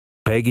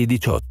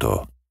PEGI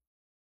 18.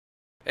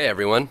 Hey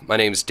everyone, my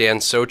name is Dan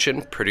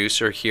Sochin,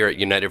 producer here at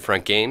United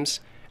Front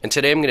Games, and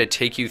today I'm going to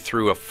take you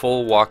through a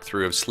full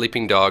walkthrough of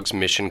Sleeping Dogs'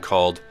 mission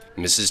called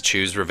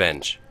Mrs.Chu's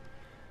Revenge.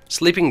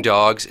 Sleeping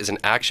Dogs is an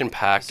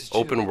action-packed,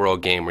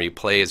 open-world game where you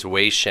play as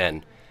Wei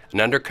Shen, an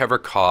undercover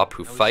cop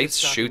who fights,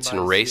 shoots,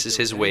 and races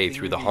his way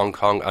through the Hong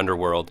Kong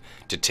underworld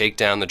to take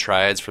down the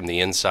triads from the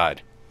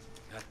inside.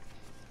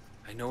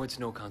 I know it's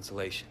no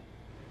consolation,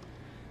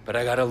 but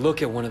I gotta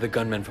look at one of the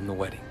gunmen from the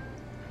wedding.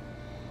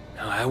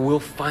 Now I will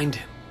find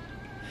him,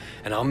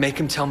 and I'll make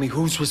him tell me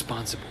who's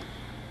responsible.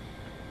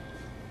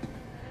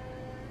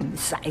 唔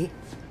使，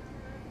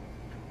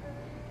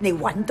你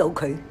揾到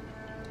佢，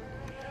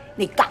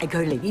你帶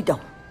佢嚟呢度，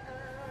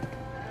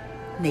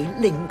你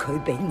拎佢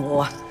俾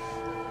我啊！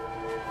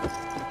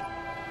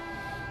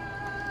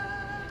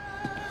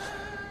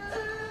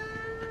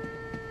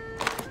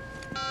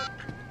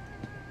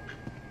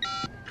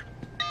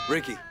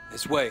 Ricky,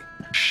 it's Wei.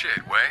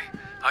 Shit, Wei.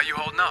 How you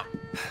holding up?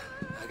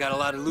 I got a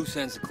lot of loose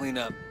ends to clean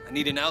up. I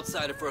need an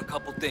outsider for a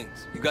couple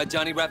things. You got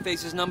Johnny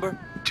Ratface's number?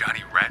 Johnny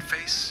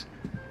Ratface?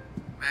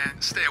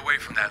 Man, stay away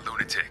from that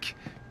lunatic.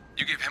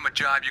 You give him a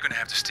job, you're gonna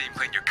have to steam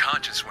clean your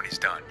conscience when he's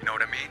done. You know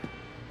what I mean?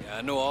 Yeah,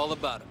 I know all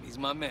about him. He's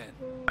my man.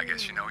 I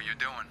guess you know what you're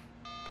doing.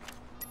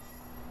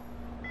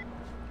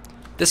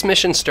 This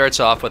mission starts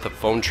off with a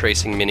phone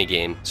tracing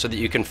minigame so that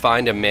you can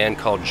find a man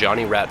called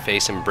Johnny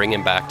Ratface and bring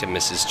him back to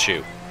Mrs.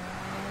 Chu.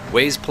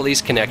 Wei's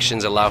police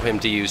connections allow him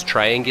to use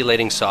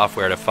triangulating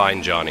software to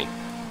find Johnny.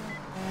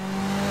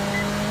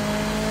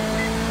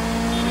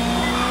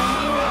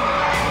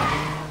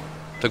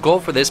 The goal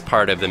for this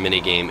part of the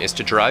minigame is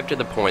to drive to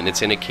the point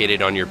that's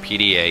indicated on your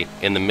PDA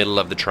in the middle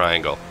of the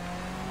triangle.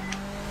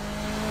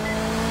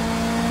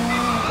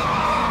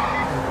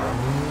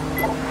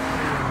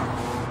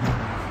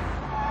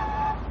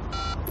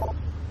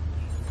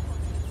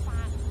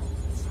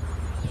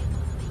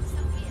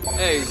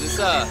 Hey, is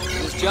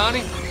this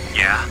Johnny?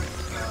 Yeah?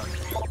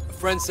 A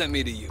friend sent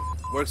me to you.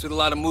 Works with a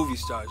lot of movie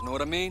stars, know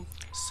what I mean?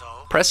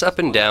 Press up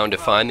and down to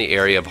find the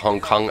area of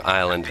Hong Kong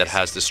Island that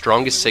has the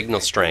strongest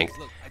signal strength,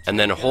 and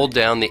then hold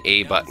down the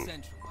A button.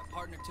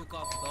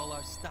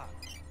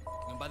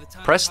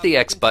 Press the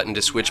X button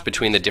to switch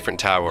between the different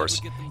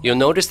towers. You'll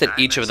notice that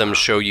each of them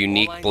show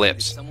unique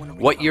blips.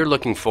 What you're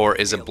looking for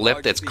is a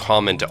blip that's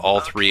common to all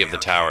three of the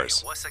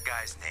towers. What's the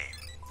guy's name?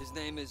 His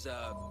name is,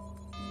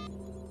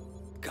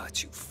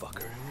 Got you,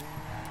 fucker.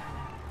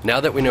 Now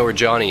that we know where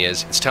Johnny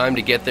is, it's time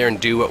to get there and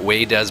do what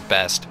Wei does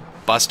best.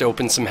 Bust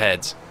open some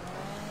heads.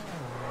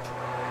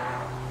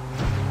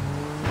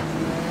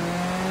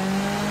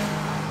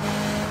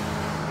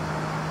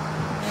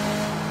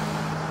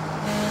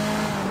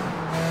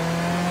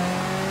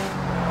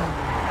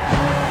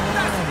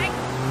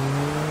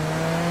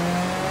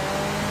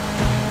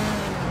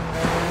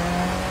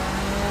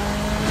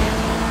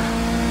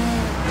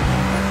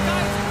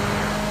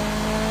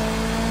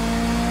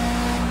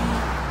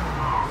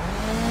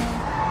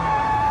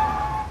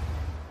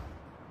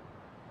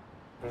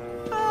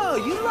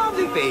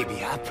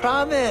 Baby, I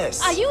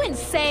promise. Are you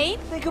insane?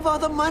 Think of all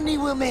the money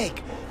we'll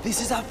make.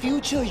 This is our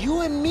future,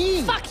 you and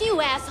me. Fuck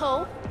you,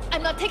 asshole.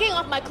 I'm not taking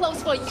off my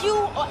clothes for you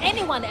or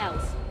anyone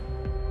else.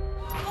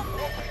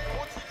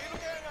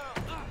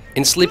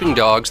 In Sleeping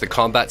Dogs, the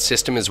combat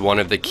system is one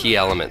of the key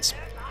elements.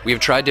 We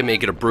have tried to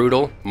make it a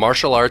brutal,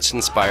 martial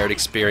arts-inspired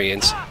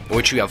experience in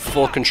which you have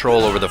full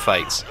control over the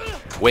fights.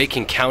 Wei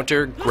can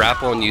counter,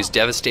 grapple, and use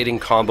devastating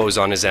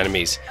combos on his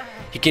enemies.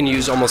 He can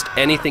use almost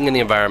anything in the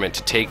environment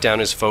to take down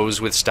his foes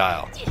with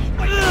style.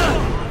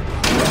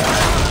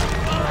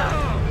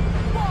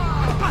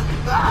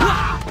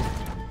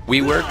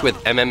 We worked with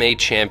MMA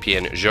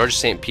champion Georges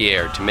St.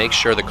 Pierre to make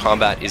sure the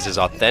combat is as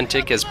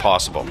authentic as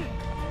possible.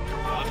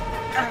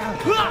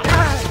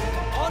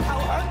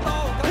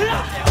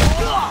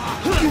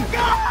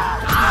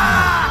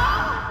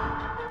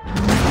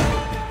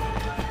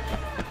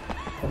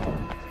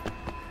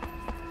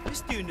 You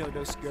still know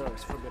those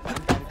girls from the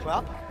Vendetta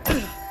Club?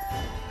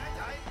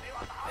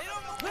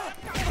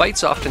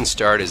 Fights often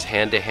start as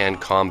hand-to-hand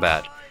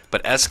combat,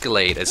 but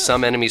escalate as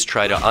some enemies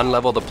try to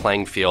unlevel the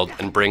playing field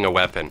and bring a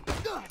weapon,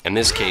 in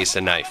this case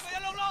a knife.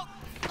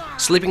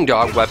 Sleeping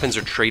Dog weapons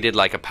are treated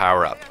like a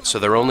power-up, so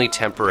they're only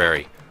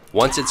temporary.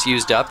 Once it's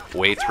used up,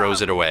 Wei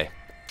throws it away.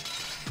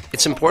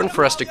 It's important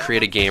for us to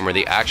create a game where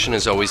the action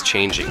is always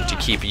changing to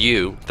keep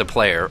you, the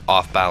player,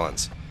 off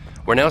balance.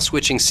 We're now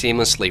switching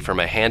seamlessly from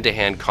a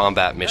hand-to-hand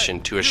combat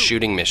mission to a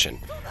shooting mission,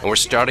 and we're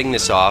starting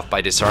this off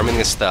by disarming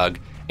this thug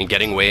and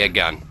getting Wei a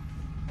gun.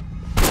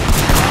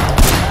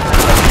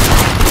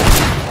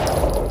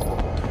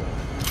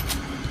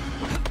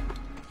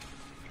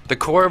 The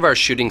core of our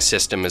shooting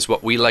system is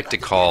what we like to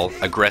call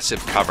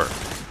aggressive cover.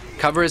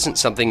 Cover isn't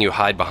something you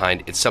hide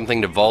behind, it's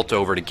something to vault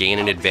over to gain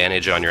an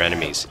advantage on your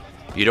enemies.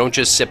 You don't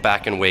just sit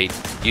back and wait,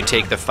 you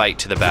take the fight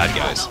to the bad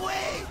guys.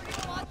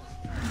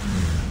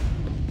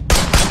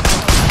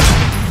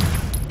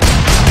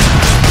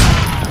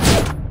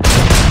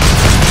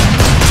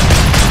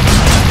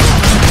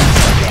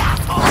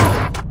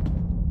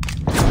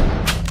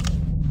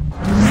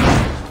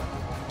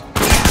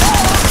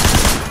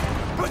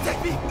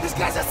 This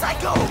guy's a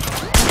psycho!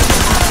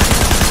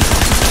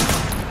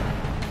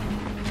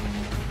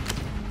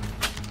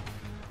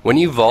 When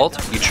you vault,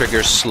 you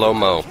trigger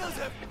slow-mo,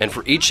 and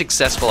for each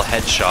successful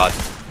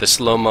headshot, the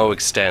slow-mo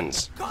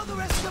extends.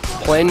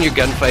 Plan your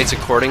gunfights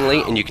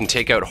accordingly and you can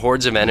take out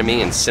hordes of enemy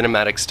in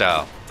cinematic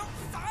style.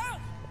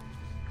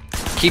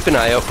 Keep an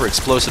eye out for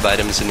explosive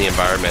items in the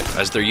environment,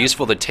 as they're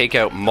useful to take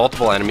out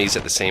multiple enemies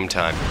at the same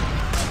time.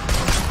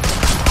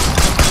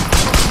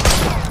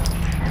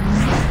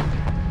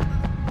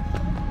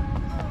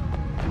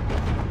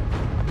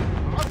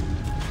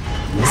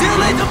 See you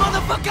later,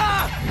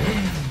 motherfucker!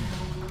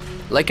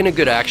 Like in a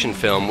good action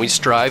film, we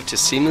strive to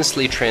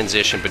seamlessly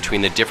transition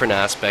between the different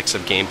aspects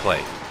of gameplay,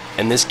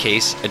 in this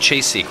case, a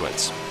chase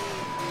sequence.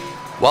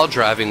 While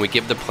driving, we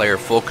give the player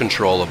full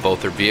control of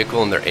both their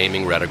vehicle and their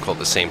aiming reticle at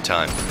the same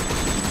time.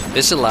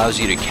 This allows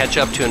you to catch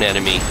up to an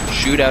enemy,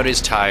 shoot out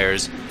his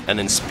tires, and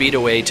then speed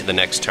away to the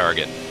next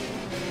target.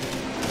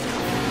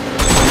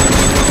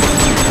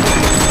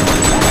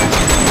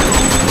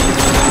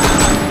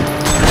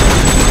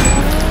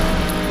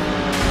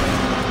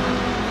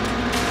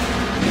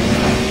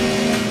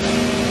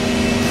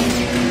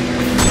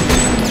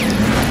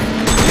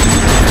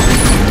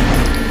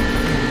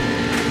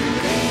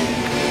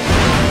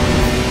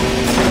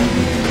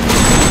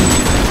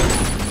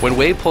 When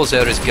Wei pulls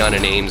out his gun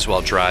and aims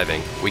while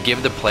driving, we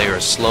give the player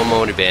a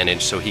slow-mo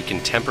advantage so he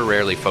can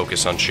temporarily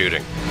focus on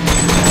shooting.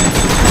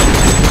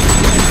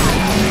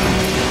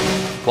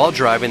 While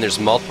driving, there's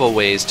multiple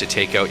ways to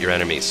take out your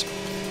enemies.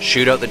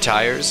 Shoot out the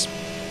tires,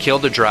 kill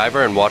the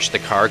driver and watch the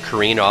car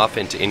careen off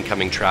into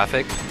incoming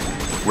traffic,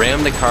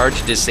 ram the car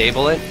to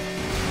disable it,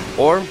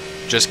 or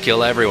just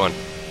kill everyone.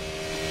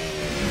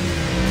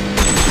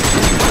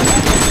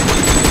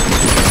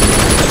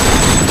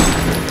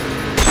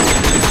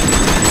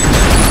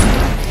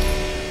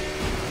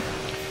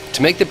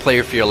 To make the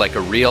player feel like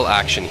a real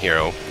action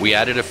hero, we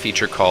added a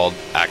feature called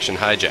Action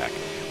Hijack,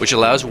 which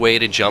allows Wei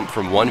to jump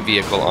from one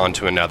vehicle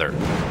onto another.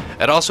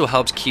 It also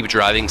helps keep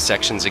driving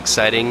sections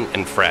exciting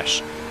and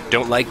fresh.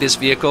 Don't like this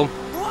vehicle?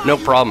 No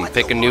problem,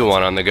 pick a new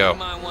one on the go.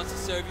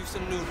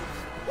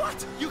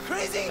 What? You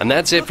crazy? And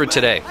that's it for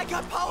today.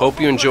 Hope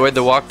you enjoyed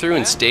the walkthrough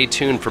and stay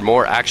tuned for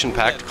more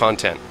action-packed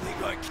content. They're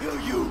gonna kill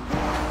you.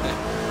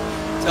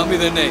 Tell me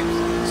their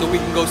names, so we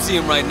can go see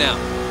them right now.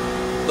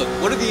 Look,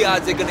 what are the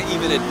odds they're gonna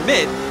even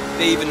admit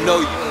they even know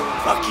you?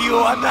 Fuck you,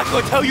 I'm not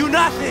gonna tell you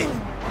nothing.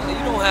 Well,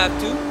 you don't have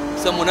to.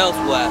 Someone else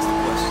will ask the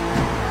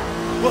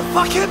question. Well,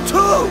 fuck him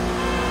too!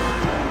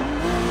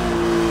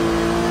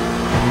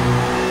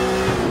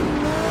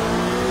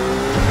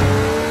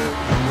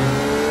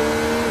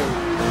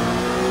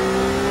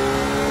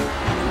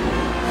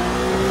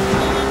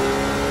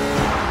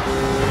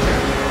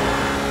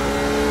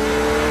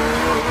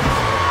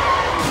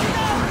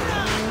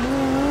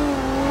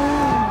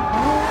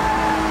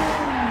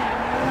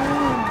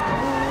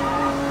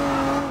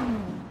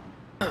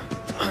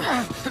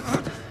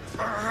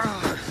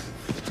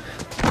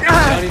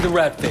 Johnny the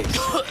Rat Face.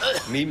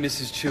 Meet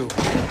Mrs.Chu.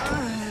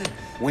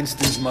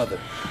 Winston's mother.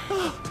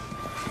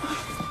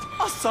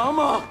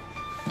 Osama!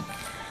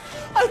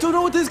 I don't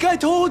know what this guy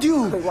told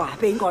you! 佢話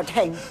俾我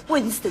聽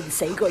 ，Winston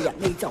死嗰日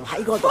你就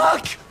喺嗰度。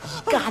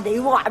 Fuck! 家你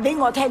話俾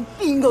我聽，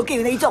邊個叫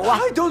你做啊？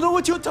 I don't know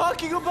what you're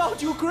talking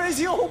about, you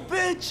crazy old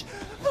bitch!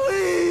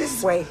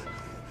 Please! 喂，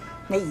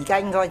你而家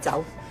應該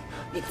走，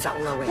你走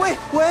啦喂。 Wait,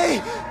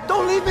 wait!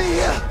 Don't leave me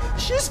here!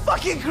 She's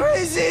fucking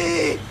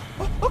crazy!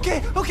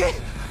 Okay, okay.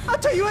 I'll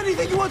tell you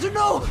anything you want to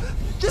know.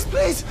 Just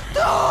please,